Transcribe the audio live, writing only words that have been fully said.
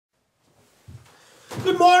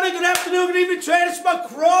Good morning, good afternoon, good evening, traders from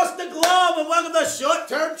across the globe, and welcome to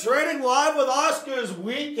Short-Term Trading Live with Oscar's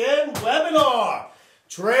weekend webinar.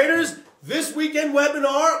 Traders, this weekend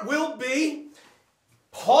webinar will be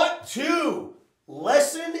part 2,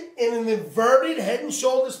 lesson in an inverted head and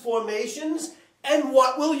shoulders formations and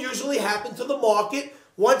what will usually happen to the market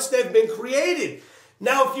once they've been created.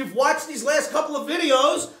 Now, if you've watched these last couple of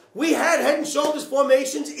videos, we had head and shoulders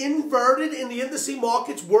formations inverted in the indice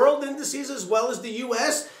markets, world indices as well as the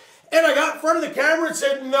US. And I got in front of the camera and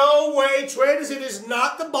said, no way, traders, it is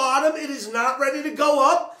not the bottom. It is not ready to go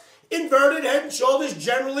up. Inverted head and shoulders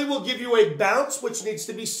generally will give you a bounce, which needs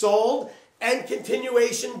to be sold, and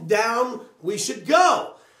continuation down we should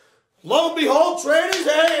go. Lo and behold, traders,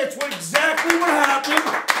 hey, it's exactly what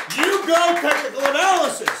happened. You go technical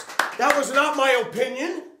analysis. That was not my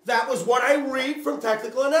opinion. That was what I read from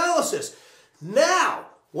technical analysis. Now,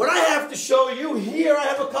 what I have to show you here, I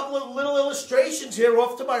have a couple of little illustrations here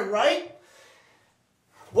off to my right.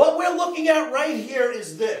 What we're looking at right here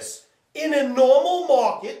is this. In a normal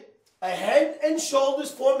market, a head and shoulders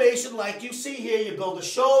formation like you see here, you build a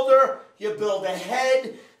shoulder, you build a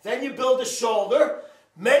head, then you build a shoulder.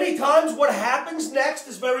 Many times what happens next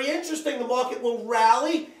is very interesting. The market will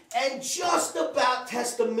rally and just about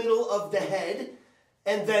test the middle of the head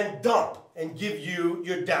and then dump and give you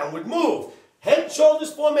your downward move. Head and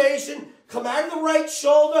shoulders formation, come out of the right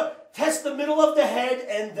shoulder, test the middle of the head,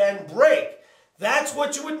 and then break. That's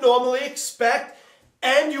what you would normally expect,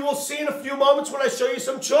 and you will see in a few moments when I show you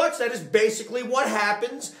some charts, that is basically what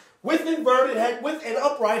happens with inverted head, with an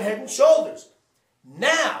upright head and shoulders.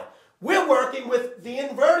 Now, we're working with the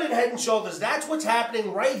inverted head and shoulders. That's what's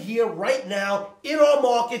happening right here, right now, in our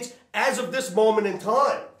markets as of this moment in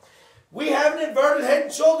time. We have an inverted head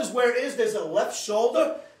and shoulders where it is, there's a left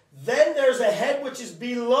shoulder, then there's a head which is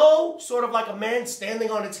below, sort of like a man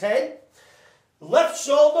standing on its head. Left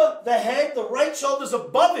shoulder, the head, the right shoulder's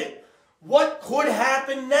above it. What could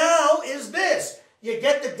happen now is this. You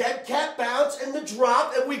get the dead cat bounce and the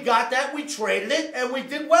drop, and we got that, we traded it, and we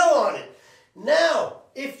did well on it. Now,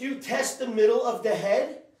 if you test the middle of the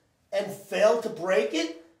head and fail to break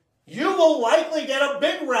it, you will likely get a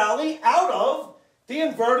big rally out of the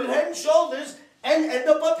inverted head and shoulders and end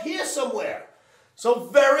up here somewhere. So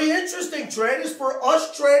very interesting, traders. For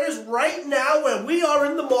us traders right now when we are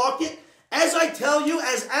in the market, as I tell you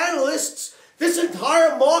as analysts, this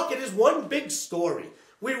entire market is one big story.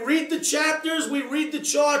 We read the chapters, we read the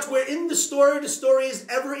charts, we're in the story is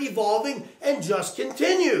ever evolving and just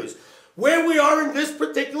continues. Where we are in this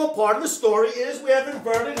particular part of the story is we have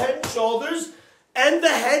inverted head and shoulders and the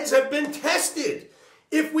heads have been tested.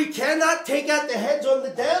 If we cannot take out the heads on the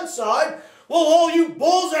downside, well, all you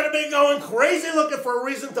bulls that have been going crazy looking for a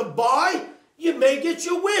reason to buy, you may get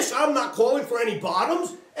your wish. I'm not calling for any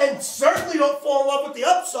bottoms, and certainly don't fall in love with the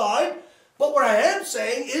upside. But what I am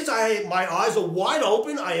saying is my eyes are wide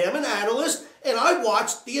open. I am an analyst, and I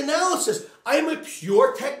watch the analysis. I am a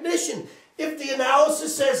pure technician. If the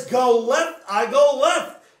analysis says go left, I go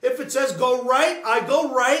left. If it says go right, I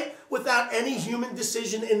go right without any human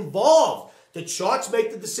decision involved. The charts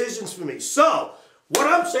make the decisions for me. So, what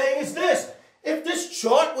I'm saying is this. If this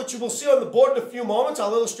chart, which you will see on the board in a few moments,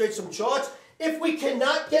 I'll illustrate some charts. If we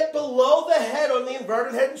cannot get below the head on the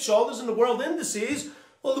inverted head and shoulders in the world indices,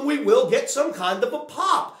 well, then we will get some kind of a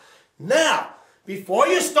pop. Now, before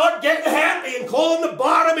you start getting happy and calling the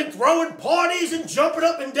bottom and throwing parties and jumping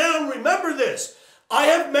up and down, remember this. I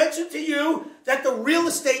have mentioned to you that the real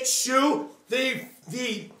estate shoe, the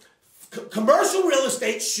commercial real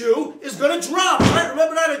estate shoe is going to drop. Right?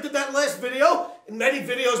 Remember that? I did that last video and many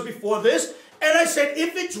videos before this. And I said,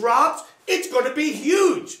 if it drops, it's going to be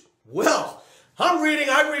huge. Well, I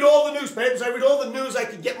read all the newspapers. I read all the news I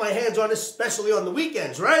could get my hands on, especially on the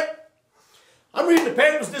weekends, right? I'm reading the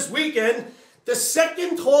papers this weekend. The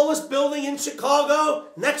second tallest building in Chicago,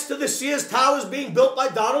 next to the Sears Tower, is being built by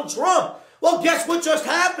Donald Trump. Well, guess what just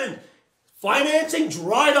happened? Financing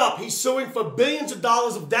dried up. He's suing for billions of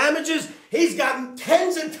dollars of damages. He's gotten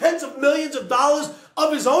tens and tens of millions of dollars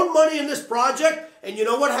of his own money in this project. And you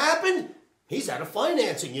know what happened? He's out of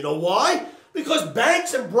financing. You know why? Because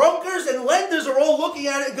banks and brokers and lenders are all looking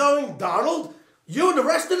at it going, Donald, you and the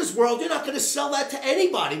rest of this world, you're not going to sell that to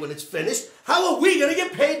anybody when it's finished. How are we going to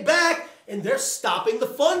get paid back? And they're stopping the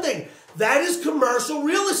funding. That is commercial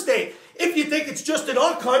real estate. If you think it's just in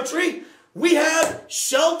our country, we have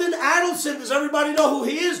Sheldon Adelson. Does everybody know who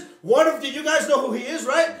he is? You guys know who he is,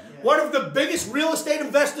 right? Yeah. One of the biggest real estate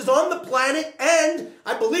investors on the planet, and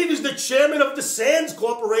I believe he's the chairman of the Sands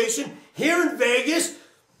Corporation here in Vegas.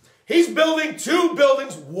 He's building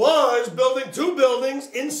was building 2 buildings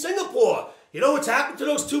in Singapore. You know what's happened to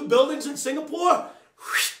those 2 buildings in Singapore?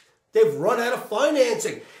 they've run out of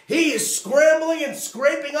financing. He is scrambling and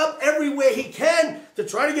scraping up everywhere he can to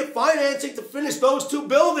try to get financing to finish those 2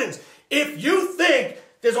 buildings. If you think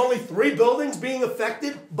there's only 3 buildings being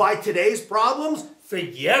affected by today's problems,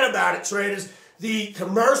 forget about it, traders. The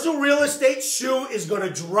commercial real estate shoe is going to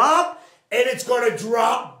drop, and it's going to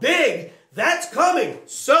drop big. That's coming.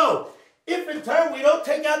 So, if in turn we don't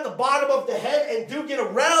take out the bottom of the head and do get a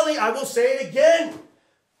rally, I will say it again.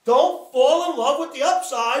 Don't fall in love with the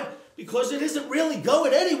upside because it isn't really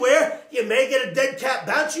going anywhere. You may get a dead cat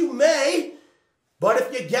bounce, you may, but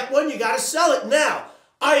if you get one, you got to sell it. Now,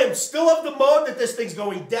 I am still of the mode that this thing's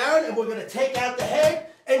going down and we're going to take out the head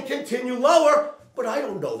and continue lower, but I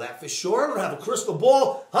don't know that for sure. I don't have a crystal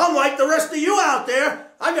ball. I'm like the rest of you out there.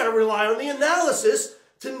 I got to rely on the analysis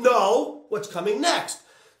to know what's coming next.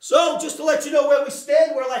 So, just to let you know where we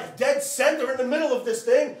stand, we're like dead center in the middle of this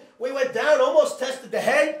thing. We went down, almost tested the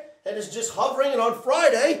head, and is just hovering. And on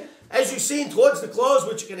Friday, as you've seen towards the close,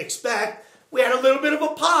 which you can expect, we had a little bit of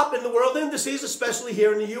a pop in the world indices, especially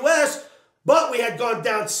here in the U.S., but we had gone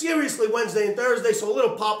down seriously Wednesday and Thursday, so a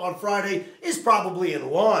little pop on Friday is probably in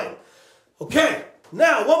line. Okay,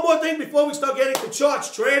 now, one more thing before we start getting to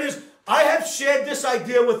charts, traders. I have shared this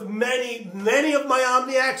idea with many of my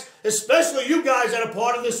Omniacs, especially you guys that are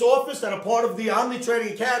part of this office, that are part of the Omni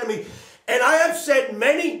Trading Academy. And I have said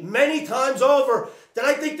many times over that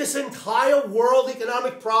I think this entire world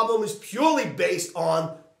economic problem is purely based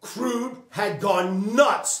on crude had gone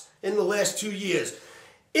nuts in the last 2 years.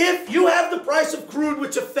 If you have the price of crude,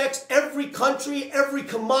 which affects every country, every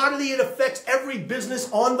commodity, it affects every business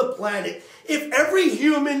on the planet. If every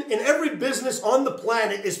human in every business on the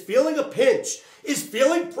planet is feeling a pinch, is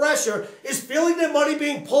feeling pressure, is feeling their money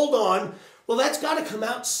being pulled on, well, that's got to come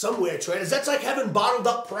out somewhere, traders. That's like having bottled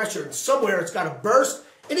up pressure, and somewhere it's got to burst.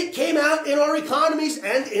 And it came out in our economies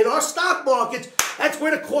and in our stock markets. That's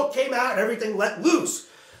where the cork came out and everything let loose.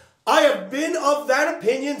 I have been of that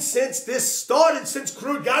opinion since this started, since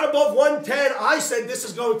crude got above 110. I said this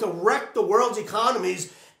is going to wreck the world's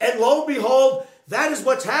economies, and lo and behold, that is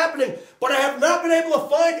what's happening. But I have not been able to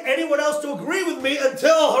find anyone else to agree with me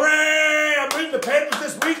until, hooray, I'm reading the papers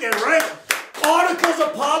this weekend, right? Articles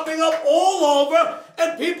are popping up all over,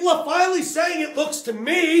 and people are finally saying it looks to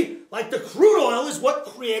me like the crude oil is what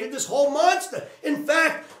created this whole monster. In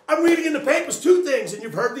fact, I'm reading in the papers 2 things, and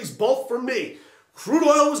you've heard these both from me. Crude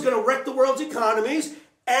oil was going to wreck the world's economies,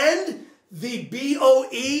 and the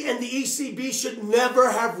BOE and the ECB should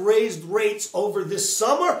never have raised rates over this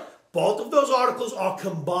summer. Both of those articles are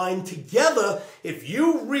combined together if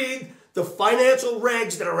you read the financial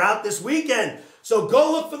regs that are out this weekend. So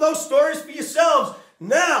go look for those stories for yourselves.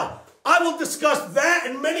 Now, I will discuss that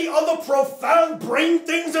and many other profound brain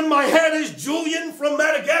things in my head, as Julian from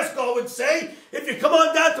Madagascar would say. If you come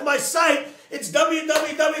on down to my site, it's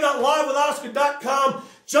www.livewithoscar.com.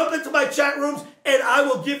 Jump into my chat rooms, and I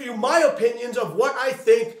will give you my opinions of what I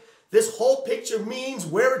think this whole picture means,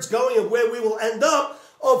 where it's going, and where we will end up.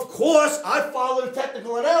 Of course, I follow the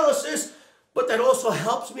technical analysis, but that also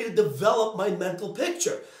helps me to develop my mental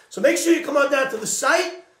picture. So make sure you come on down to the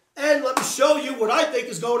site, and let me show you what I think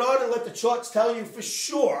is going on, and let the charts tell you for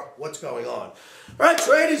sure what's going on. All right,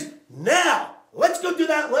 traders, now let's go do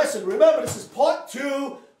that lesson. Remember, this is part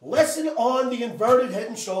 2, lesson on the inverted head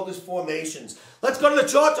and shoulders formations. Let's go to the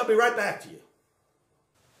charts. I'll be right back to you.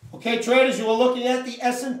 Okay, traders, you are looking at the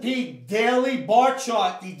S&P daily bar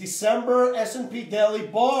chart, the December S&P daily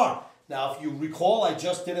bar. Now, if you recall, I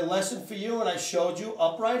just did a lesson for you, and I showed you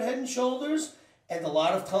upright head and shoulders. And a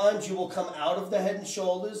lot of times you will come out of the head and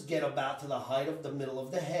shoulders, get about to the height of the middle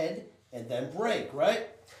of the head, and then break, right?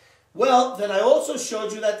 Well, then I also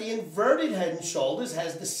showed you that the inverted head and shoulders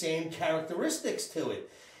has the same characteristics to it.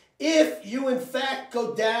 If you, in fact,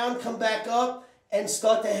 go down, come back up, and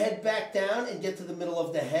start to head back down and get to the middle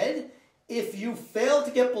of the head, if you fail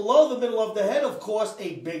to get below the middle of the head, of course,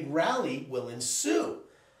 a big rally will ensue.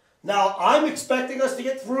 Now, I'm expecting us to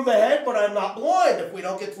get through the head, but I'm not blind. If we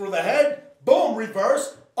don't get through the head, boom,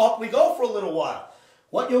 reverse, up we go for a little while.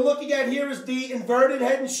 What you're looking at here is the inverted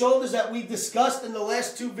head and shoulders that we discussed in the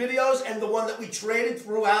last 2 videos and the one that we traded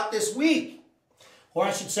throughout this week. Or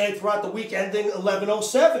I should say throughout the week ending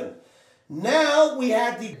 11/07. Now we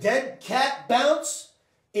had the dead cat bounce.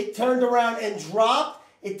 It turned around and dropped.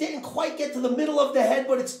 It didn't quite get to the middle of the head,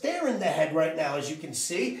 but it's there in the head right now, as you can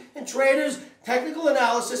see. And traders, technical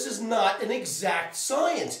analysis is not an exact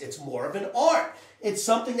science. It's more of an art. It's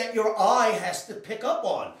something that your eye has to pick up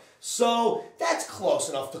on. So that's close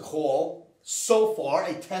enough to call, so far,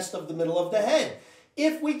 a test of the middle of the head.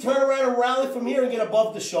 If we turn around and rally from here and get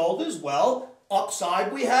above the shoulders, well,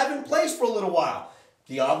 upside we have in place for a little while.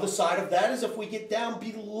 The other side of that is if we get down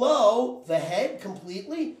below the head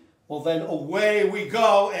completely, well then away we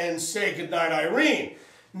go and say goodnight, Irene.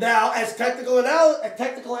 Now, as technical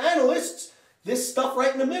analysts, this stuff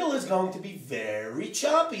right in the middle is going to be very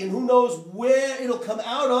choppy, and who knows where it'll come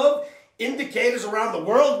out of. Indicators around the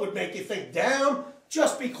world would make you think down.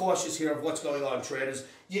 Just be cautious here of what's going on, traders.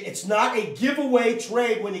 It's not a giveaway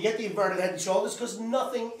trade when you get the inverted head and shoulders, because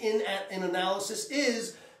nothing in analysis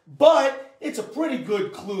is, but it's a pretty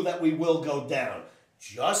good clue that we will go down.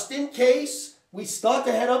 Just in case we start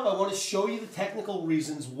to head up, I want to show you the technical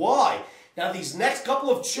reasons why. Now, these next couple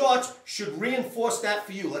of charts should reinforce that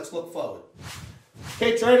for you. Let's look forward.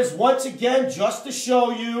 Okay, traders, once again, just to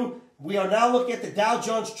show you, we are now looking at the Dow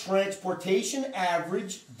Jones Transportation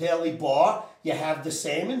Average Daily Bar. You have the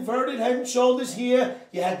same inverted head and shoulders here.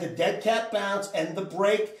 You had the dead cat bounce and the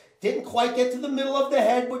break. Didn't quite get to the middle of the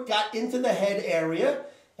head, but got into the head area.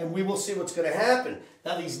 And we will see what's going to happen.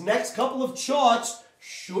 Now, these next couple of charts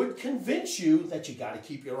should convince you that you got to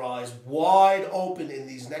keep your eyes wide open in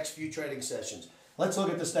these next few trading sessions. Let's look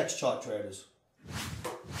at this next chart, traders.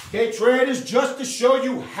 Okay, traders, just to show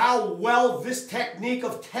you how well this technique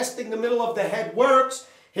of testing the middle of the head works,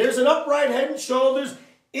 here's an upright head and shoulders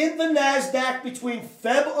in the NASDAQ between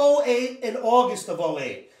Feb 08 and August of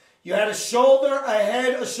 08. You had a shoulder, a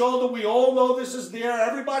head, a shoulder. We all know this is there.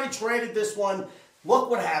 Everybody traded this one. Look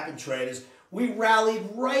what happened, traders. We rallied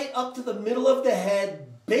right up to the middle of the head,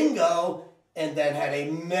 bingo, and then had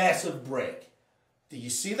a massive break. Do you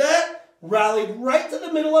see that? Rallied right to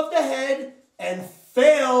the middle of the head and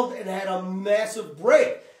failed and had a massive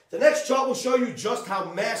break. The next chart will show you just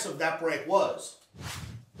how massive that break was.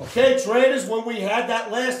 Okay, traders, when we had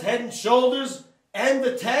that last head and shoulders and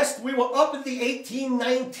the test, we were up in the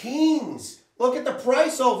 1819s. Look at the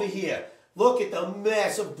price over here. Look at the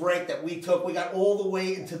massive break that we took. We got all the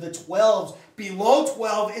way into the 12s, below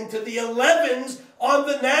 12, into the 11s on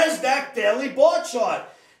the NASDAQ daily bar chart.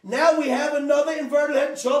 Now we have another inverted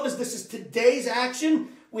head and shoulders. This is today's action.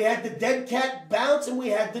 We had the dead cat bounce and we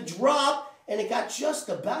had the drop, and it got just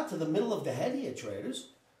about to the middle of the head here, traders,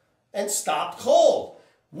 and stopped cold.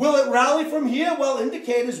 Will it rally from here? Well,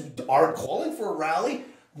 indicators aren't calling for a rally.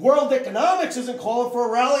 World economics isn't calling for a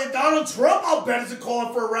rally. And Donald Trump, I'll bet, isn't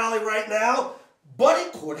calling for a rally right now. But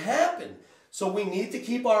it could happen. So we need to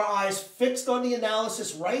keep our eyes fixed on the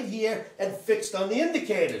analysis right here and fixed on the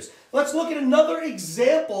indicators. Let's look at another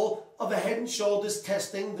example of a head and shoulders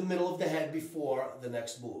testing the middle of the head before the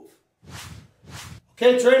next move.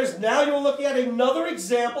 Okay, traders, now you're looking at another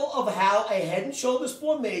example of how a head and shoulders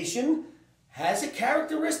formation has a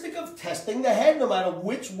characteristic of testing the head no matter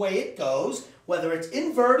which way it goes, whether it's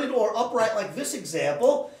inverted or upright like this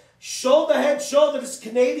example. Shoulder, head, shoulder. This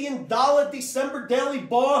Canadian dollar December daily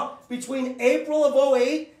bar between April of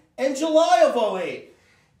 08 and July of 08.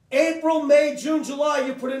 April, May, June, July,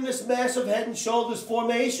 you put in this massive head and shoulders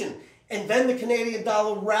formation. And then the Canadian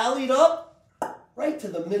dollar rallied up right to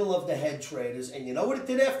the middle of the head, traders. And you know what it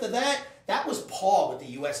did after that? That was par with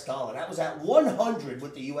the US dollar. That was at 100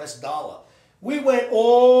 with the US dollar. We went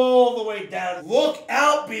all the way down. Look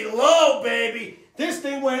out below, baby. This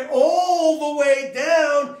thing went all the way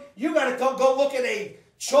down. You got to go look at a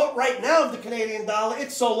chart right now of the Canadian dollar.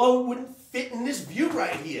 It's so low it wouldn't fit in this view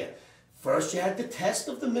right here. First, you had the test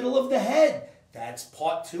of the middle of the head. That's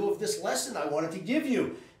part 2 of this lesson I wanted to give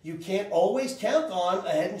you. You can't always count on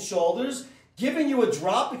a head and shoulders giving you a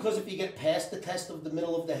drop, because if you get past the test of the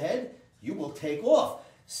middle of the head, you will take off.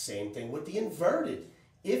 Same thing with the inverted.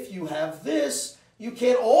 If you have this, you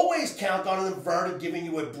can't always count on an inverted giving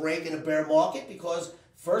you a break in a bear market, because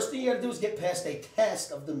first thing you got to do is get past a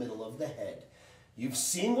test of the middle of the head. You've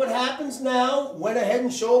seen what happens now when a head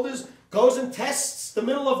and shoulders goes and tests the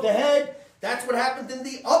middle of the head. That's what happened in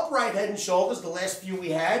the upright head and shoulders, the last few we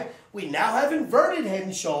had. We now have inverted head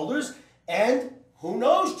and shoulders, and who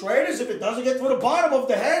knows, traders, if it doesn't get to the bottom of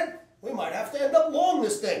the head, we might have to end up long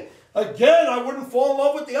this thing. Again, I wouldn't fall in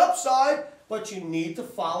love with the upside, but you need to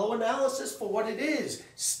follow analysis for what it is.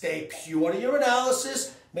 Stay pure to your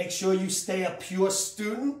analysis. Make sure you stay a pure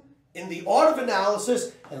student in the art of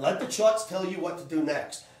analysis, and let the charts tell you what to do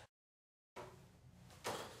next.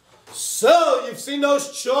 So, you've seen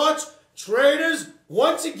those charts, traders.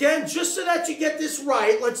 Once again, just so that you get this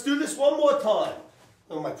right, let's do this one more time.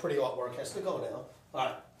 Oh, my pretty artwork has to go now. All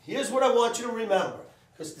right, here's what I want you to remember,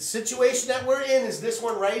 because the situation that we're in is this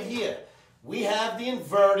one right here. We have the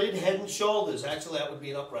inverted head and shoulders. Actually, that would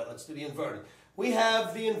be an upright. Let's do the inverted. We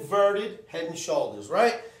have the inverted head and shoulders,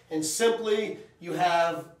 right? And simply, you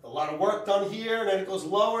have the lot of work done here, and then it goes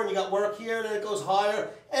lower, and you got work here, and then it goes higher,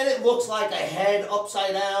 and it looks like a head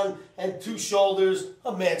upside down and two shoulders.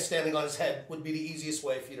 A man standing on his head would be the easiest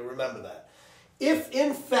way for you to remember that. If,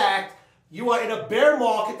 in fact, you are in a bear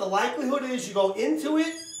market, the likelihood is you go into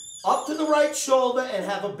it, up to the right shoulder, and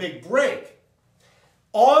have a big break.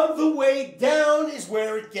 On the way down is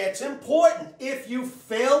where it gets important. If you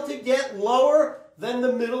fail to get lower than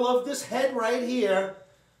the middle of this head right here,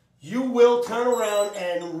 you will turn around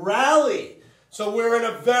and rally. So we're in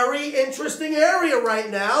a very interesting area right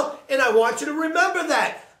now, and I want you to remember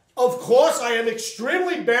that. Of course, I am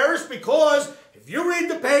extremely bearish because if you read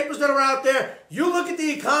the papers that are out there, you look at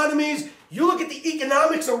the economies, you look at the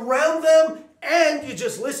economics around them, and you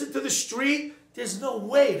just listen to the street, there's no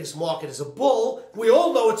way this market is a bull. We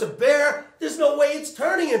all know it's a bear. There's no way it's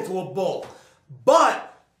turning into a bull.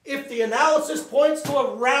 But if the analysis points to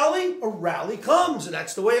a rally comes, and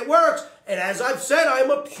that's the way it works. And as I've said, I am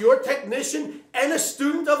a pure technician and a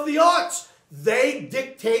student of the arts. They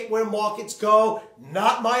dictate where markets go,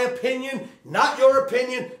 not my opinion, not your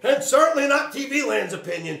opinion, and certainly not TV Land's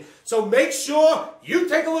opinion. So make sure you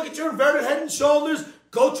take a look at your inverted head and shoulders.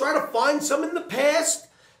 Go try to find some in the past.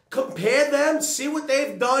 Compare them, see what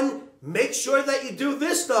they've done. Make sure that you do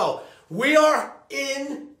this, though. We are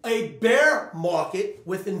in a bear market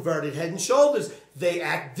with inverted head and shoulders. They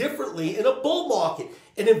act differently in a bull market.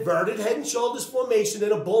 An inverted head and shoulders formation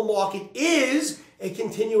in a bull market is a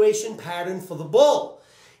continuation pattern for the bull.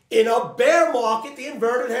 In a bear market, the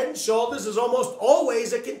inverted head and shoulders is almost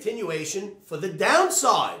always a continuation for the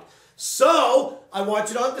downside. So, I want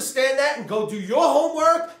you to understand that and go do your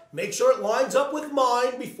homework. Make sure it lines up with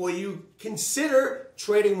mine before you consider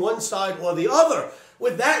trading one side or the other.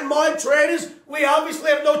 With that in mind, traders, we obviously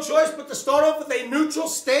have no choice but to start off with a neutral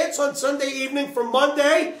stance on Sunday evening for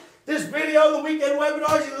Monday. This video, the weekend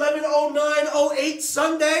webinar, is 11:09:08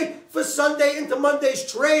 Sunday for Sunday into Monday's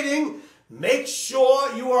trading. Make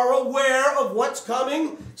sure you are aware of what's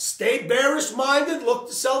coming. Stay bearish-minded. Look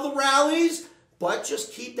to sell the rallies. But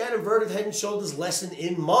just keep that inverted head and shoulders lesson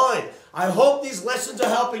in mind. I hope these lessons are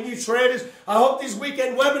helping you, traders. I hope these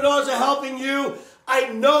weekend webinars are helping you. I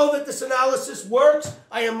know that this analysis works.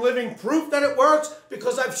 I am living proof that it works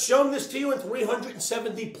because I've shown this to you in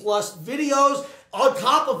 370 plus videos. On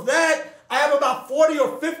top of that, I have about 40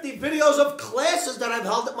 or 50 videos of classes that I've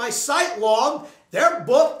held at my site logged. They're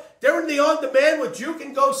booked. They're in the on-demand, which you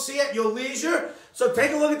can go see at your leisure. So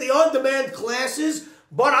take a look at the on-demand classes.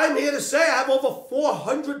 But I'm here to say I have over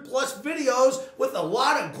 400 plus videos with a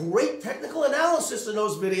lot of great technical analysis in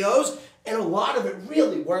those videos, and a lot of it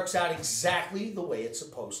really works out exactly the way it's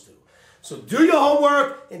supposed to. So do your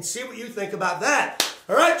homework and see what you think about that.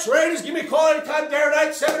 All right, traders, give me a call anytime, day or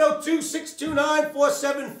night,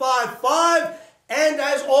 702-629-4755. And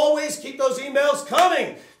as always, keep those emails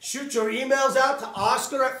coming. Shoot your emails out to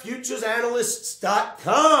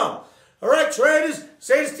oscar@futuresanalysts.com. All right, traders,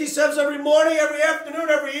 say this to yourselves every morning, every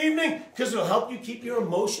afternoon, every evening, because it'll help you keep your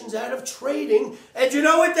emotions out of trading. And you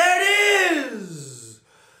know what that is?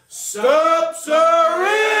 Stops are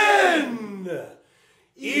in.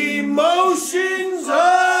 Emotions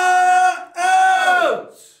are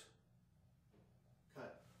out.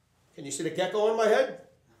 Can you see the gecko in my head?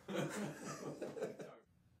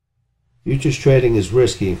 Futures trading is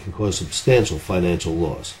risky and can cause substantial financial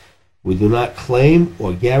loss. We do not claim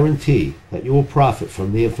or guarantee that you will profit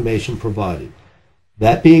from the information provided.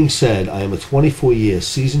 That being said, I am a 24-year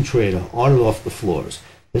seasoned trader on and off the floors.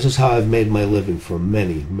 This is how I've made my living for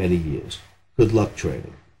many, many years. Good luck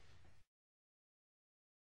trading.